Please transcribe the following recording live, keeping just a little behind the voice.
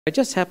I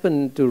just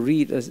happened to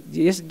read,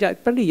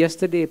 probably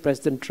yesterday,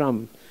 President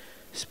Trump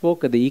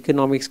spoke at the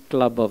Economics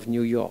Club of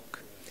New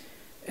York.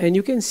 And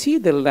you can see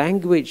the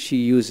language he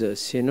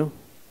uses, you know.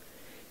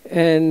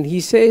 And he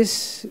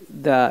says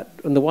that,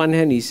 on the one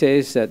hand, he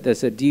says that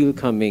there's a deal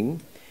coming.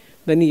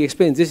 Then he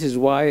explains this is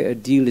why a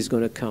deal is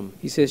going to come.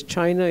 He says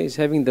China is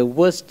having the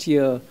worst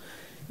year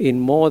in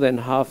more than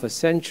half a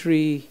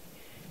century.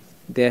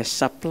 Their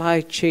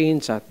supply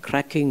chains are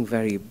cracking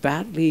very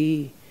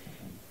badly.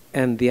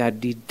 And they are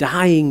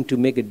dying to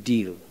make a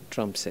deal,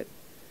 Trump said.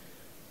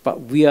 But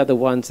we are the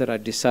ones that are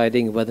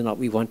deciding whether or not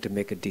we want to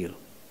make a deal.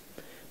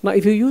 Now,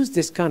 if you use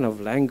this kind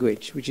of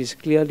language, which is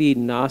clearly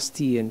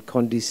nasty and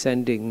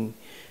condescending,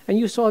 and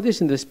you saw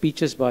this in the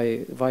speeches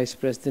by Vice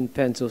President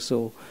Pence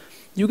also,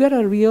 you get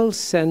a real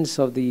sense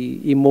of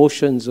the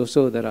emotions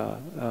also that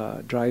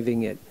are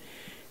driving it.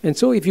 And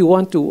so if you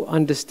want to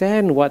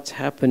understand what's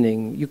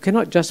happening, you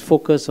cannot just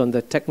focus on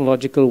the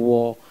technological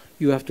war.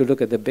 You have to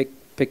look at the big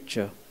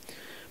picture.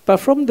 But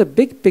from the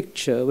big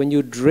picture, when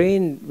you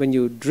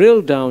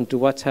drill down to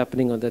what's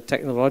happening on the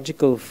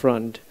technological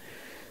front,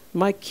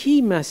 my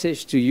key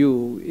message to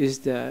you is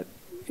that,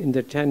 in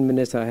the 10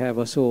 minutes I have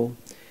or so,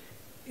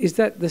 is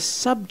that the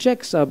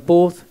subjects are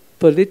both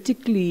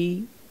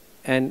politically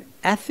and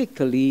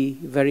ethically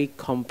very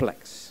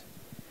complex.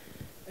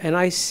 And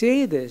I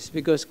say this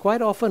because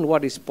quite often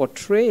what is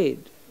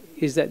portrayed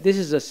is that this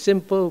is a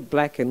simple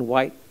black and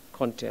white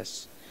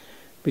contest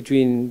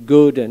between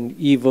good and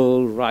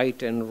evil,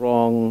 right and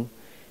wrong.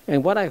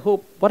 And what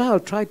I'll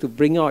try to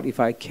bring out, if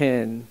I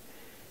can,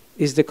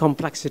 is the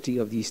complexity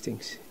of these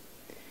things.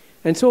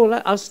 And so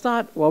I'll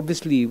start,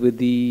 obviously, with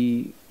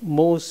the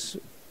most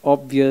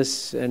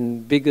obvious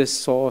and biggest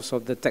source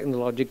of the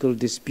technological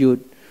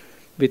dispute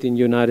between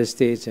United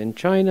States and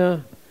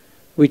China,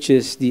 which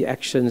is the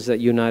actions that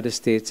United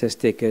States has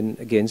taken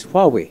against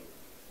Huawei,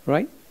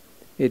 right?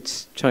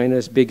 It's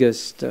China's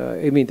biggest,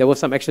 there was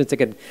some action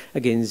taken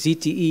against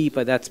ZTE,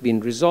 but that's been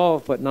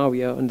resolved. But now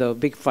we are under a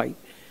big fight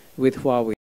with Huawei.